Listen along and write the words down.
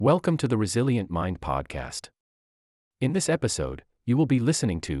Welcome to the Resilient Mind Podcast. In this episode, you will be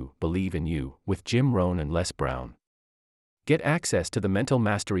listening to Believe in You with Jim Rohn and Les Brown. Get access to the Mental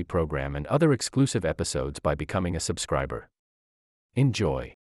Mastery Program and other exclusive episodes by becoming a subscriber.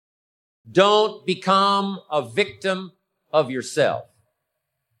 Enjoy. Don't become a victim of yourself.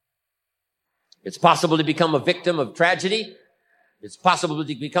 It's possible to become a victim of tragedy. It's possible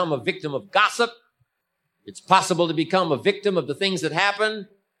to become a victim of gossip. It's possible to become a victim of the things that happen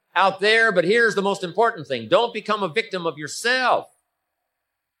out there. But here's the most important thing. Don't become a victim of yourself.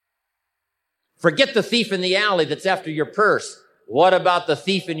 Forget the thief in the alley that's after your purse. What about the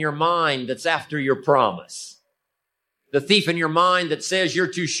thief in your mind that's after your promise? The thief in your mind that says you're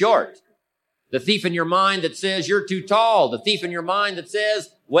too short. The thief in your mind that says you're too tall. The thief in your mind that says,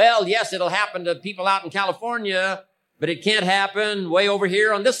 well, yes, it'll happen to people out in California, but it can't happen way over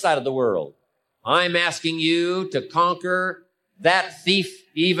here on this side of the world. I'm asking you to conquer that thief,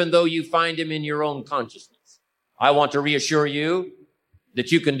 even though you find him in your own consciousness. I want to reassure you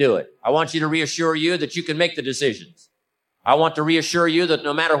that you can do it. I want you to reassure you that you can make the decisions. I want to reassure you that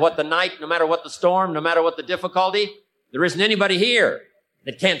no matter what the night, no matter what the storm, no matter what the difficulty, there isn't anybody here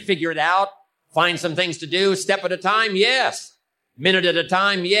that can't figure it out. Find some things to do, step at a time, yes. Minute at a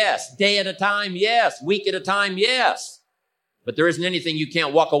time, yes. Day at a time, yes. Week at a time, yes. But there isn't anything you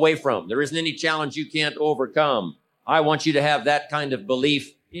can't walk away from. There isn't any challenge you can't overcome. I want you to have that kind of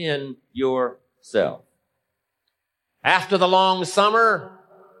belief in yourself. After the long summer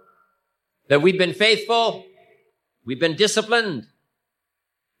that we've been faithful, we've been disciplined,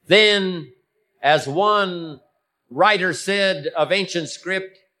 then, as one writer said of ancient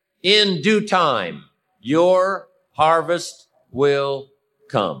script, in due time, your harvest will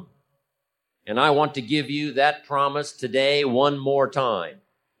come. And I want to give you that promise today one more time.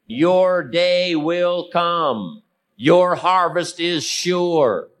 Your day will come. Your harvest is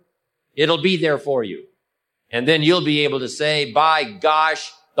sure. It'll be there for you. And then you'll be able to say, by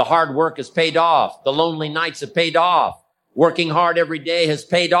gosh, the hard work has paid off. The lonely nights have paid off. Working hard every day has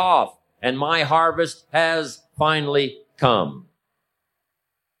paid off. And my harvest has finally come.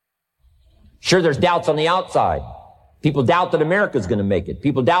 Sure, there's doubts on the outside. People doubt that America's going to make it.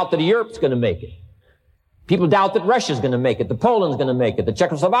 People doubt that Europe's going to make it. People doubt that Russia's going to make it, that Poland's going to make it, that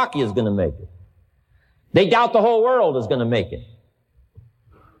Czechoslovakia's going to make it. They doubt the whole world is going to make it.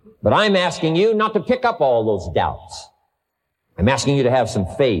 But I'm asking you not to pick up all those doubts. I'm asking you to have some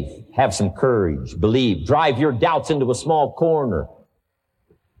faith, have some courage, believe, drive your doubts into a small corner.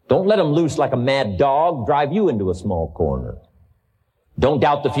 Don't let them loose like a mad dog, drive you into a small corner. Don't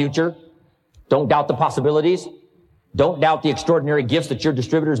doubt the future. Don't doubt the possibilities. Don't doubt the extraordinary gifts that your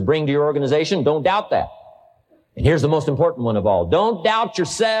distributors bring to your organization. Don't doubt that. And here's the most important one of all. Don't doubt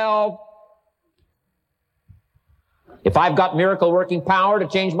yourself. If I've got miracle working power to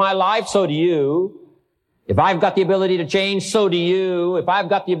change my life, so do you. If I've got the ability to change, so do you. If I've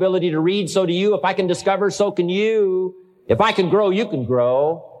got the ability to read, so do you. If I can discover, so can you. If I can grow, you can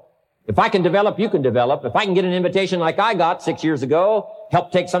grow. If I can develop, you can develop. If I can get an invitation like I got 6 years ago,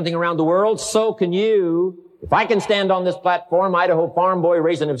 help take something around the world, so can you. If I can stand on this platform, Idaho farm boy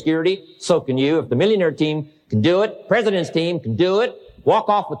raised in obscurity, so can you. If the millionaire team can do it, president's team can do it, walk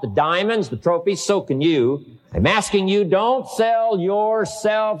off with the diamonds, the trophies, so can you. I'm asking you, don't sell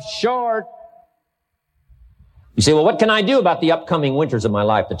yourself short. You say, well, what can I do about the upcoming winters of my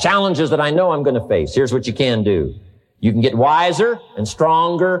life, the challenges that I know I'm going to face? Here's what you can do. You can get wiser and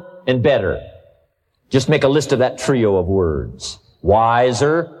stronger and better. Just make a list of that trio of words.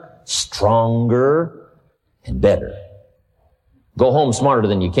 Wiser, stronger, and better. Go home smarter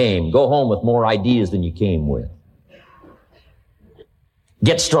than you came. Go home with more ideas than you came with.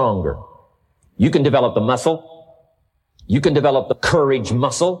 Get stronger. You can develop the muscle. You can develop the courage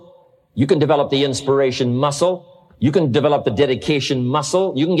muscle. You can develop the inspiration muscle. You can develop the dedication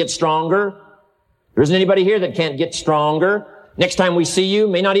muscle. You can get stronger. There isn't anybody here that can't get stronger. Next time we see you,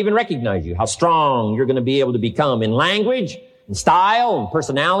 may not even recognize you. How strong you're going to be able to become in language, in style, in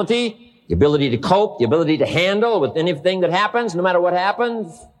personality, the ability to cope, the ability to handle with anything that happens, no matter what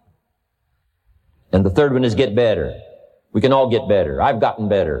happens. And the third one is get better. We can all get better. I've gotten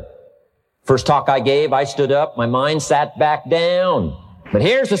better. First talk I gave, I stood up, my mind sat back down. But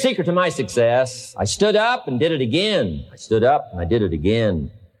here's the secret to my success. I stood up and did it again. I stood up and I did it again.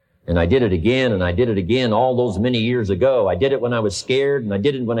 And I did it again, and I did it again all those many years ago. I did it when I was scared, and I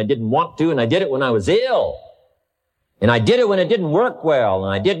did it when I didn't want to, and I did it when I was ill. And I did it when it didn't work well,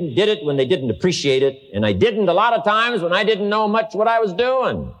 and I did it when they didn't appreciate it, and I didn't a lot of times when I didn't know much what I was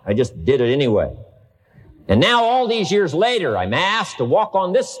doing. I just did it anyway. And now all these years later, I'm asked to walk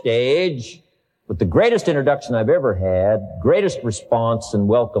on this stage with the greatest introduction I've ever had, greatest response and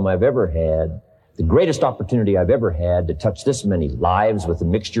welcome I've ever had, the greatest opportunity I've ever had to touch this many lives with a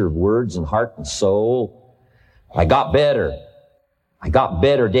mixture of words and heart and soul. I got better. I got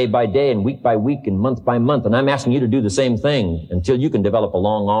better day by day and week by week and month by month. And I'm asking you to do the same thing until you can develop a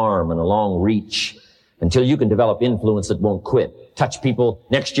long arm and a long reach, until you can develop influence that won't quit. Touch people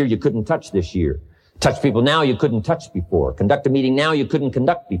next year you couldn't touch this year. Touch people now you couldn't touch before. Conduct a meeting now you couldn't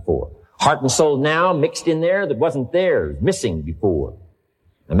conduct before. Heart and soul now mixed in there that wasn't there, missing before.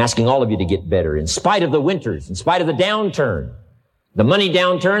 I'm asking all of you to get better in spite of the winters, in spite of the downturn, the money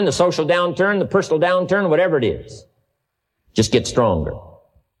downturn, the social downturn, the personal downturn, whatever it is. Just get stronger.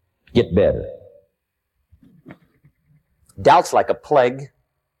 Get better. Doubt's like a plague,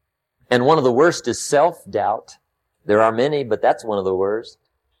 and one of the worst is self-doubt. There are many, but that's one of the worst.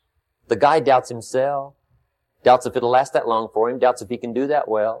 The guy doubts himself, doubts if it'll last that long for him, doubts if he can do that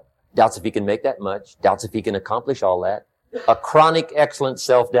well, doubts if he can make that much, doubts if he can accomplish all that. A chronic, excellent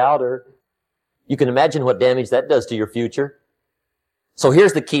self-doubter. You can imagine what damage that does to your future. So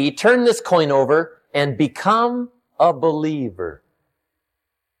here's the key. Turn this coin over and become a believer.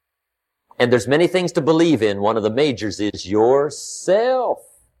 And there's many things to believe in. One of the majors is yourself.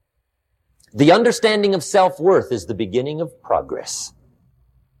 The understanding of self-worth is the beginning of progress.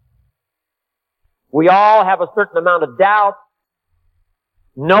 We all have a certain amount of doubt.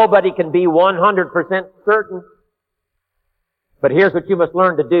 Nobody can be 100% certain. But here's what you must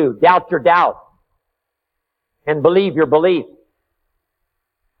learn to do. Doubt your doubt. And believe your belief.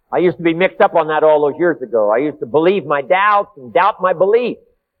 I used to be mixed up on that all those years ago. I used to believe my doubts and doubt my belief.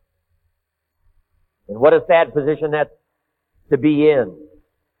 And what a sad position that's to be in.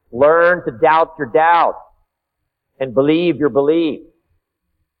 Learn to doubt your doubt and believe your belief.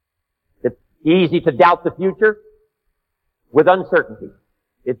 It's easy to doubt the future with uncertainty.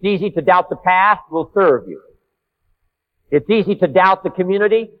 It's easy to doubt the past will serve you. It's easy to doubt the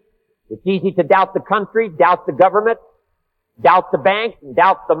community. It's easy to doubt the country, doubt the government, doubt the banks, and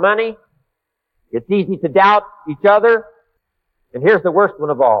doubt the money. It's easy to doubt each other. And here's the worst one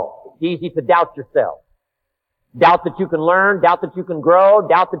of all. It's easy to doubt yourself. Doubt that you can learn, doubt that you can grow,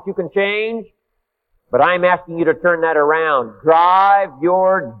 doubt that you can change. But I'm asking you to turn that around. Drive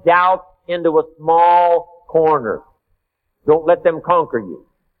your doubts into a small corner. Don't let them conquer you.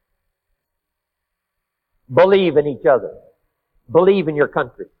 Believe in each other. Believe in your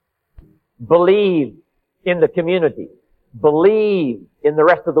country. Believe in the community. Believe in the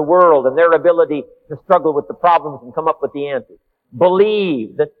rest of the world and their ability to struggle with the problems and come up with the answers.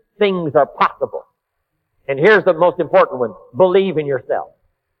 Believe that things are possible. And here's the most important one. Believe in yourself.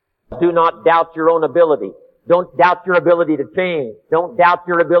 Do not doubt your own ability. Don't doubt your ability to change. Don't doubt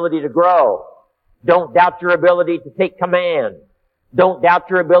your ability to grow. Don't doubt your ability to take command. Don't doubt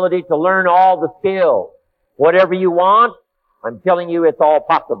your ability to learn all the skills. Whatever you want, I'm telling you it's all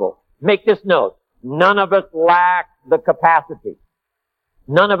possible. Make this note. None of us lack the capacity.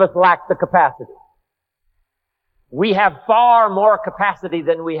 None of us lack the capacity. We have far more capacity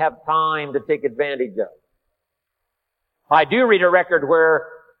than we have time to take advantage of. I do read a record where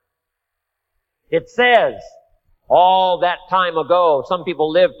it says all that time ago, some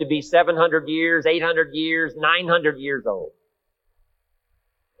people lived to be 700 years, 800 years, 900 years old.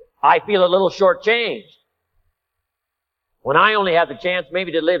 I feel a little shortchanged when I only had the chance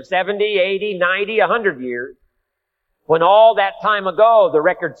maybe to live 70, 80, 90, 100 years. When all that time ago, the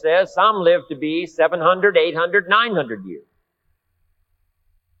record says, some lived to be 700, 800, 900 years.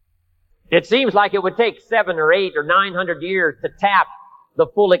 It seems like it would take 7 or 8 or 900 years to tap the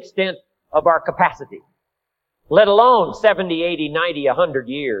full extent of our capacity, let alone 70, 80, 90, 100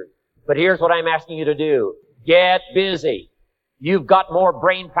 years. But here's what I'm asking you to do. Get busy. You've got more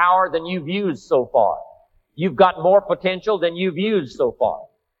brain power than you've used so far. You've got more potential than you've used so far.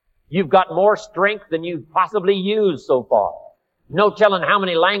 You've got more strength than you've possibly used so far. No telling how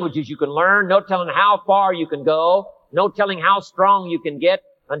many languages you can learn. No telling how far you can go. No telling how strong you can get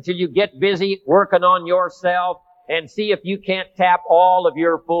until you get busy working on yourself and see if you can't tap all of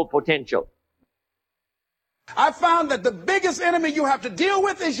your full potential. I found that the biggest enemy you have to deal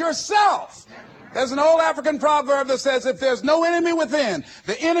with is yourself. There's an old African proverb that says, if there's no enemy within,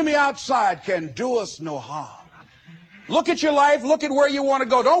 the enemy outside can do us no harm. Look at your life. Look at where you want to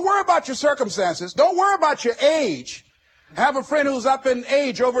go. Don't worry about your circumstances. Don't worry about your age. I have a friend who's up in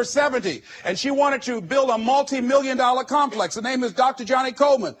age, over 70, and she wanted to build a multi-million-dollar complex. The name is Dr. Johnny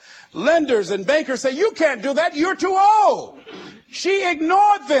Coleman. Lenders and bankers say, you can't do that. You're too old. She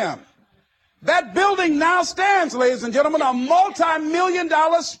ignored them. That building now stands, ladies and gentlemen, a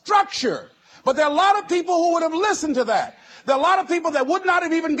multi-million-dollar structure But there are a lot of people who would have listened to that. There are a lot of people that would not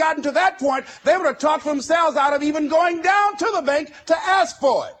have even gotten to that point. They would have talked themselves out of even going down to the bank to ask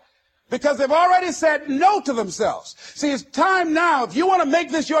for it, because they've already said no to themselves. See, it's time now. If you want to make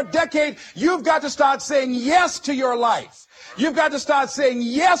this your decade, you've got to start saying yes to your life. You've got to start saying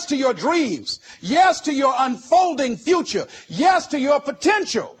yes to your dreams, yes to your unfolding future, yes to your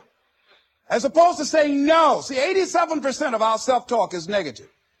potential, as opposed to saying no. See, 87% of our self-talk is negative.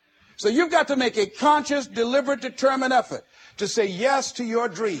 So you've got to make a conscious, deliberate, determined effort to say yes to your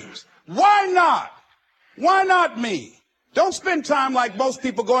dreams. Why not? Why not me? Don't spend time like most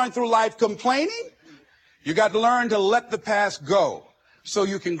people going through life complaining. You got to learn to let the past go so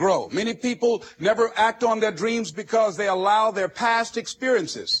you can grow. Many people never act on their dreams because they allow their past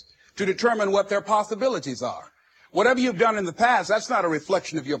experiences to determine what their possibilities are. Whatever you've done in the past, that's not a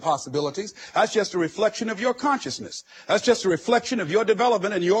reflection of your possibilities. That's just a reflection of your consciousness. That's just a reflection of your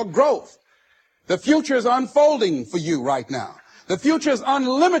development and your growth. The future is unfolding for you right now. The future is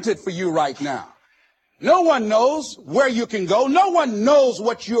unlimited for you right now. No one knows where you can go. No one knows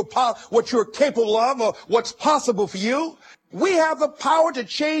what you're capable of or what's possible for you. We have the power to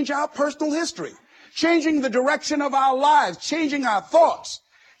change our personal history, changing the direction of our lives, changing our thoughts,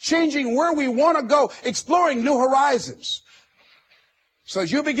 changing where we want to go, exploring new horizons. So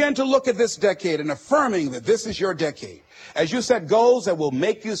as you begin to look at this decade and affirming that this is your decade, as you set goals that will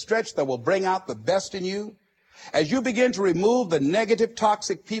make you stretch, that will bring out the best in you, as you begin to remove the negative,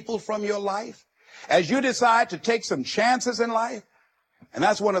 toxic people from your life, as you decide to take some chances in life, and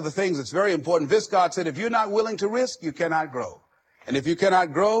that's one of the things that's very important. Viscott said, if you're not willing to risk, you cannot grow. And if you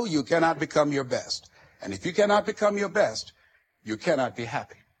cannot grow, you cannot become your best. And if you cannot become your best, you cannot be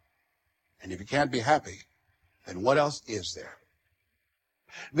happy. And if you can't be happy, then what else is there?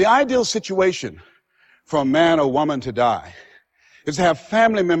 The ideal situation for a man or woman to die is to have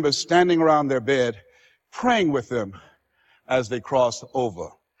family members standing around their bed praying with them as they cross over.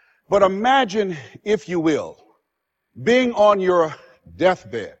 But imagine, if you will, being on your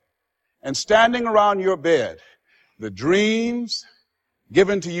deathbed and standing around your bed, the dreams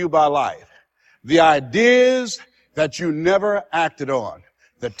given to you by life, the ideas that you never acted on,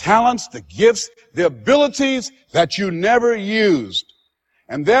 the talents, the gifts, the abilities that you never used.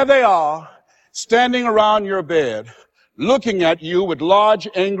 And there they are, standing around your bed, looking at you with large,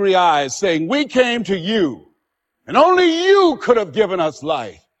 angry eyes, saying, we came to you, and only you could have given us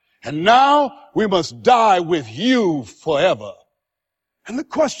life. And now we must die with you forever. And the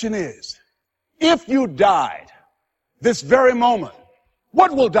question is, if you died this very moment,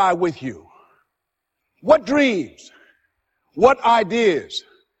 what will die with you? What dreams? What ideas?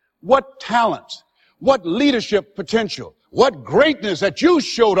 What talents? What leadership potential? What greatness that you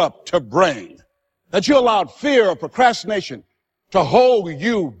showed up to bring? That you allowed fear or procrastination to hold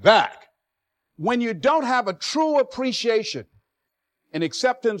you back? When you don't have a true appreciation and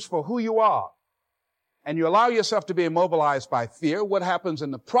acceptance for who you are, and you allow yourself to be immobilized by fear, what happens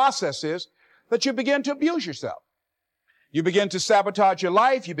in the process is that you begin to abuse yourself. You begin to sabotage your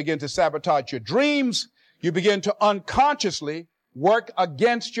life. You begin to sabotage your dreams. You begin to unconsciously work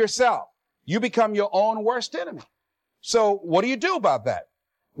against yourself. You become your own worst enemy. So what do you do about that?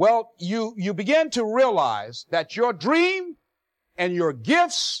 Well, you begin to realize that your dream and your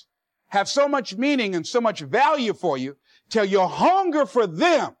gifts have so much meaning and so much value for you till your hunger for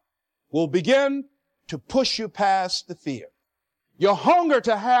them will begin to push you past the fear. Your hunger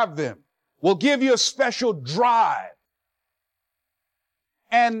to have them will give you a special drive.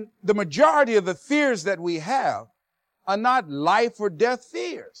 And the majority of the fears that we have are not life or death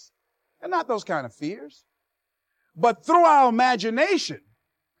fears. They're not those kind of fears. But through our imagination,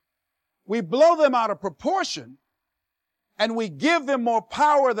 we blow them out of proportion and we give them more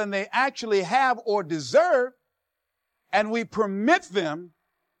power than they actually have or deserve, and we permit them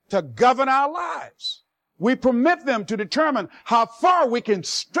to govern our lives. We permit them to determine how far we can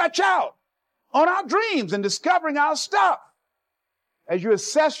stretch out on our dreams and discovering our stuff. As you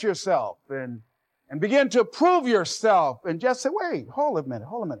assess yourself and begin to prove yourself and just say, wait, hold a minute.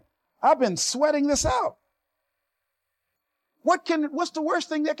 I've been sweating this out. What's the worst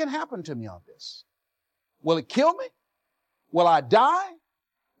thing that can happen to me on this? Will it kill me? Will I die?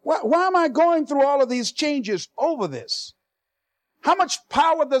 Why am I going through all of these changes over this? How much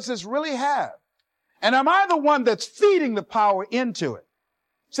power does this really have? And am I the one that's feeding the power into it?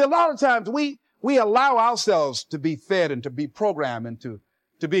 See, a lot of times we allow ourselves to be fed and to be programmed into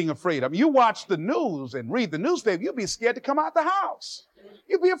being afraid. I mean, you watch the news and read the newspaper, you'll be scared to come out the house.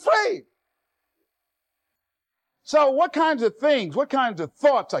 You'll be afraid. So what kinds of things, what kinds of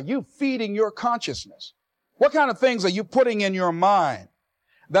thoughts are you feeding your consciousness? What kind of things are you putting in your mind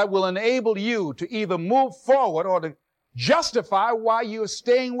that will enable you to either move forward or to justify why you're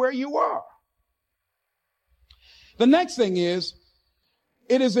staying where you are. The next thing is,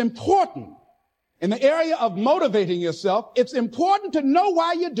 it is important in the area of motivating yourself, it's important to know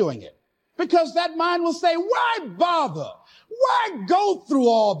why you're doing it. Because that mind will say, why bother? Why go through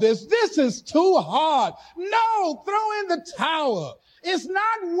all this? This is too hard. No, throw in the towel. It's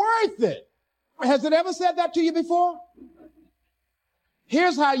not worth it. Has it ever said that to you before?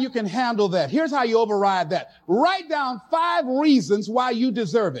 Here's how you can handle that. Here's how you override that. Write down 5 reasons why you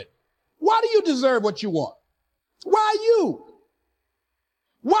deserve it. Why do you deserve what you want? Why you?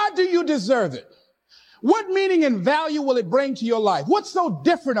 Why do you deserve it? What meaning and value will it bring to your life? What's so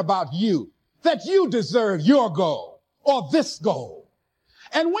different about you that you deserve your goal or this goal?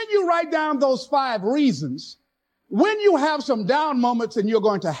 And when you write down those 5 reasons, when you have some down moments, and you're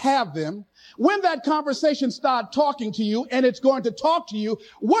going to have them, when that conversation starts talking to you and it's going to talk to you,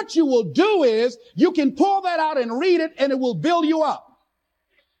 what you will do is you can pull that out and read it, and it will build you up.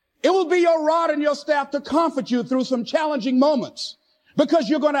 It will be your rod and your staff to comfort you through some challenging moments, because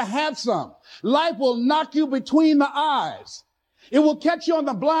you're going to have some. Life will knock you between the eyes. It will catch you on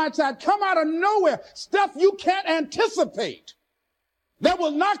the blind side, come out of nowhere, stuff you can't anticipate that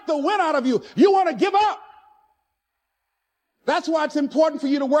will knock the wind out of you. You want to give up. That's why it's important for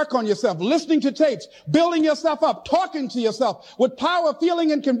you to work on yourself, listening to tapes, building yourself up, talking to yourself with power,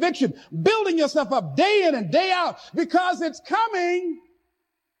 feeling, and conviction, building yourself up day in and day out, because it's coming.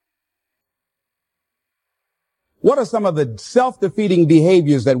 What are some of the self-defeating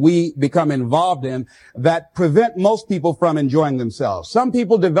behaviors that we become involved in that prevent most people from enjoying themselves? Some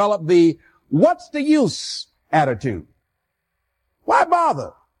people develop the what's the use attitude. Why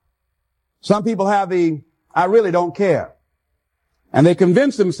bother? Some people have the I really don't care. And they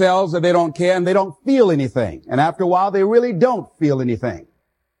convince themselves that they don't care and they don't feel anything. And after a while, they really don't feel anything.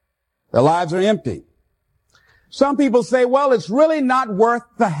 Their lives are empty. Some people say, well, it's really not worth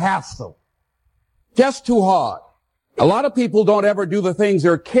the hassle. Just too hard. A lot of people don't ever do the things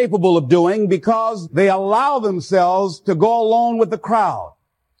they're capable of doing because they allow themselves to go along with the crowd,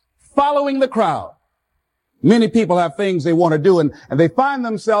 following the crowd. Many people have things they want to do, and they find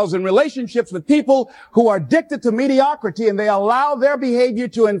themselves in relationships with people who are addicted to mediocrity, and they allow their behavior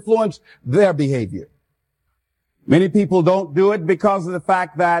to influence their behavior. Many people don't do it because of the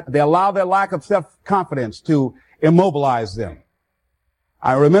fact that they allow their lack of self-confidence to immobilize them.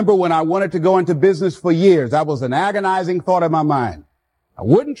 I remember when I wanted to go into business for years, that was an agonizing thought in my mind. I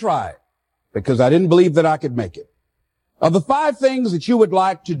wouldn't try it because I didn't believe that I could make it. Of the 5 things that you would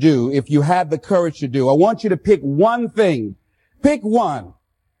like to do if you had the courage to do, I want you to pick one thing. Pick one.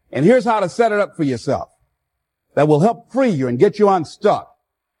 And here's how to set it up for yourself that will help free you and get you unstuck.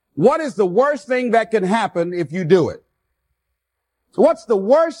 What is the worst thing that can happen if you do it? So what's the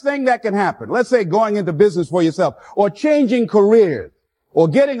worst thing that can happen? Let's say going into business for yourself, or changing careers, or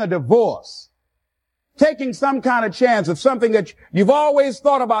getting a divorce, taking some kind of chance of something that you've always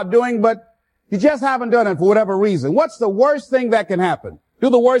thought about doing, but you just haven't done it for whatever reason. What's the worst thing that can happen? Do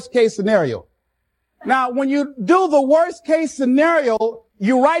the worst case scenario. Now, when you do the worst case scenario,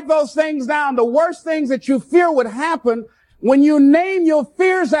 you write those things down, the worst things that you fear would happen. When you name your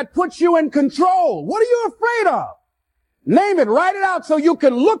fears that put you in control, what are you afraid of? Name it, write it out so you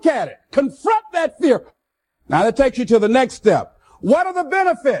can look at it, confront that fear. Now that takes you to the next step. What are the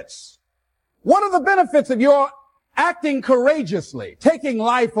benefits? What are the benefits of your acting courageously, taking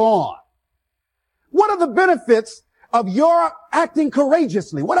life on? What are the benefits of your acting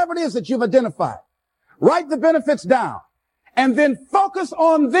courageously? Whatever it is that you've identified. Write the benefits down and then focus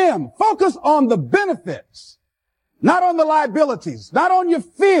on them. Focus on the benefits, not on the liabilities, not on your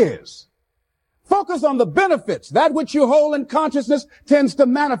fears. Focus on the benefits. That which you hold in consciousness tends to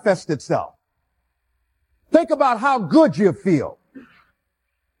manifest itself. Think about how good you feel.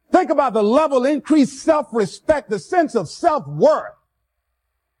 Think about the level of increased self-respect, the sense of self-worth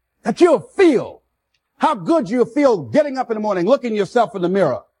that you'll feel. How good you'll feel getting up in the morning, looking yourself in the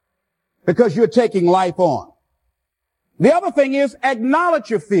mirror because you're taking life on. The other thing is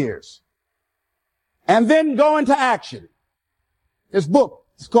acknowledge your fears and then go into action. This book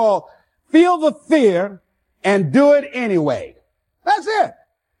is called Feel the Fear and Do It Anyway. That's it.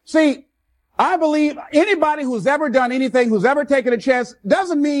 See, I believe anybody who's ever done anything, who's ever taken a chance,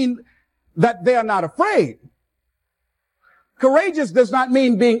 doesn't mean that they are not afraid. Courageous does not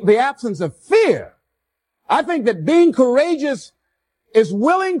mean being the absence of fear. I think that being courageous is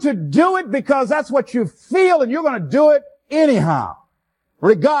willing to do it because that's what you feel, and you're going to do it anyhow,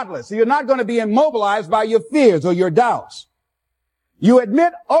 regardless. You're not going to be immobilized by your fears or your doubts. You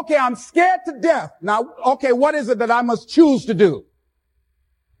admit, okay, I'm scared to death. Now, okay, what is it that I must choose to do?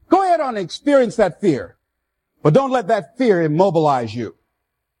 Go ahead on and experience that fear, but don't let that fear immobilize you.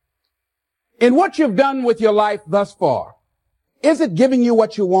 In what you've done with your life thus far, is it giving you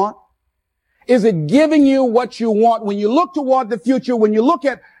what you want? Is it giving you what you want? When you look toward the future, when you look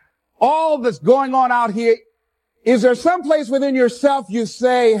at all that's going on out here, is there some place within yourself you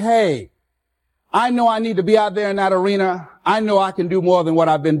say, hey, I know I need to be out there in that arena. I know I can do more than what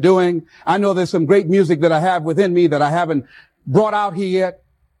I've been doing. I know there's some great music that I have within me that I haven't brought out here yet.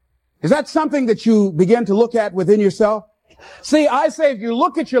 Is that something that you begin to look at within yourself? See, I say if you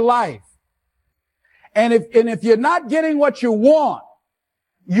look at your life, and if you're not getting what you want,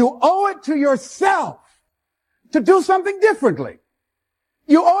 you owe it to yourself to do something differently.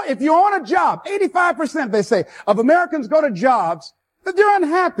 If you're on a job, 85%, they say, of Americans go to jobs that they're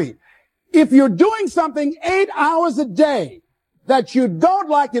unhappy. If you're doing something 8 hours a day that you don't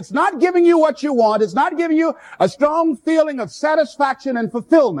like, it's not giving you what you want, it's not giving you a strong feeling of satisfaction and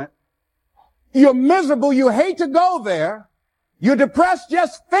fulfillment, you're miserable, you hate to go there, you're depressed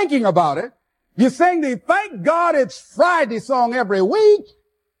just thinking about it, you sing the "Thank God It's Friday" song every week,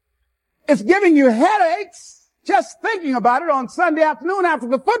 it's giving you headaches just thinking about it on Sunday afternoon after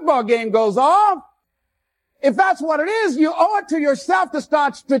the football game goes off. If that's what it is, you owe it to yourself to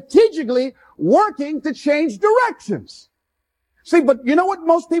start strategically working to change directions. See, but you know what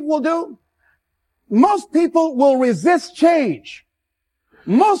most people will do? Most people will resist change.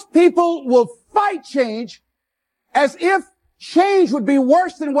 Most people will fight change as if change would be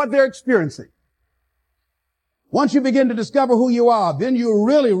worse than what they're experiencing. Once you begin to discover who you are, then you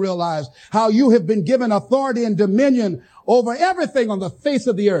really realize how you have been given authority and dominion over everything on the face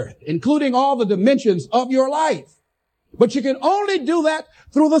of the earth, including all the dimensions of your life. But you can only do that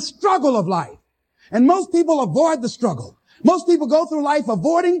through the struggle of life. And most people avoid the struggle. Most people go through life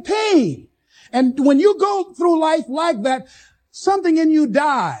avoiding pain. And when you go through life like that, something in you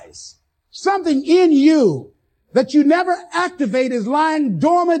dies. Something in you that you never activate is lying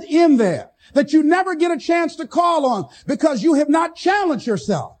dormant in there, that you never get a chance to call on because you have not challenged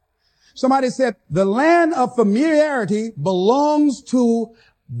yourself. Somebody said, the land of familiarity belongs to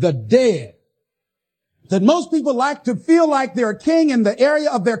the dead. That most people like to feel like they're a king in the area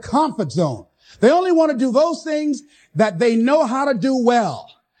of their comfort zone. They only want to do those things that they know how to do well.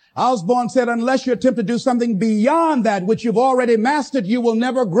 Osborne said, unless you attempt to do something beyond that which you've already mastered, you will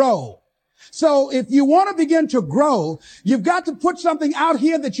never grow. So if you want to begin to grow, you've got to put something out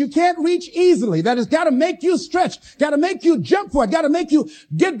here that you can't reach easily, that has got to make you stretch, got to make you jump for it, got to make you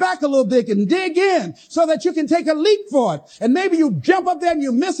get back a little bit and dig in so that you can take a leap for it. And maybe you jump up there and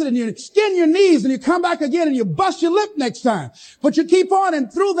you miss it and you skin your knees and you come back again and you bust your lip next time. But you keep on,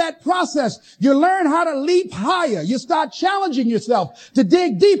 and through that process, you learn how to leap higher. You start challenging yourself to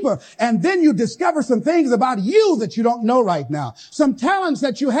dig deeper, and then you discover some things about you that you don't know right now. Some talents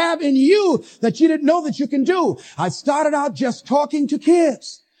that you have in you that you didn't know that you can do. I started out just talking to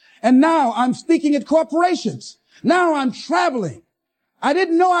kids, and now I'm speaking at corporations. Now I'm traveling. I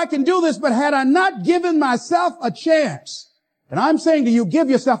didn't know I can do this, but had I not given myself a chance, and I'm saying to you,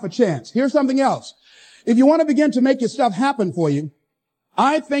 give yourself a chance. Here's something else. If you want to begin to make your stuff happen for you,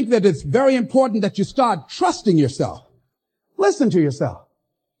 I think that it's very important that you start trusting yourself. Listen to yourself.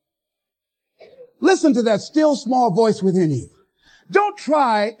 Listen to that still small voice within you. Don't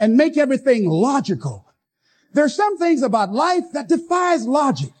try and make everything logical. There's some things about life that defies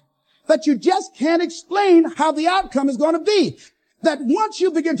logic, that you just can't explain how the outcome is going to be. That once you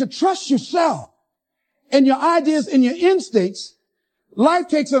begin to trust yourself and your ideas and your instincts, life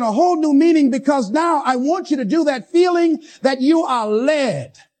takes on a whole new meaning, because now I want you to do that feeling that you are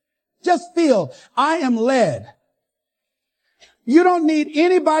led. Just feel, I am led. You don't need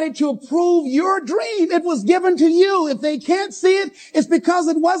anybody to approve your dream. It was given to you. If they can't see it, it's because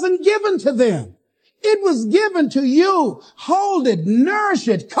it wasn't given to them. It was given to you. Hold it, nourish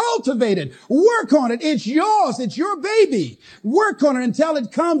it, cultivate it, work on it. It's yours. It's your baby. Work on it until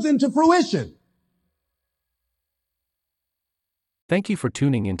it comes into fruition. Thank you for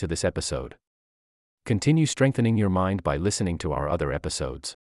tuning into this episode. Continue strengthening your mind by listening to our other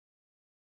episodes.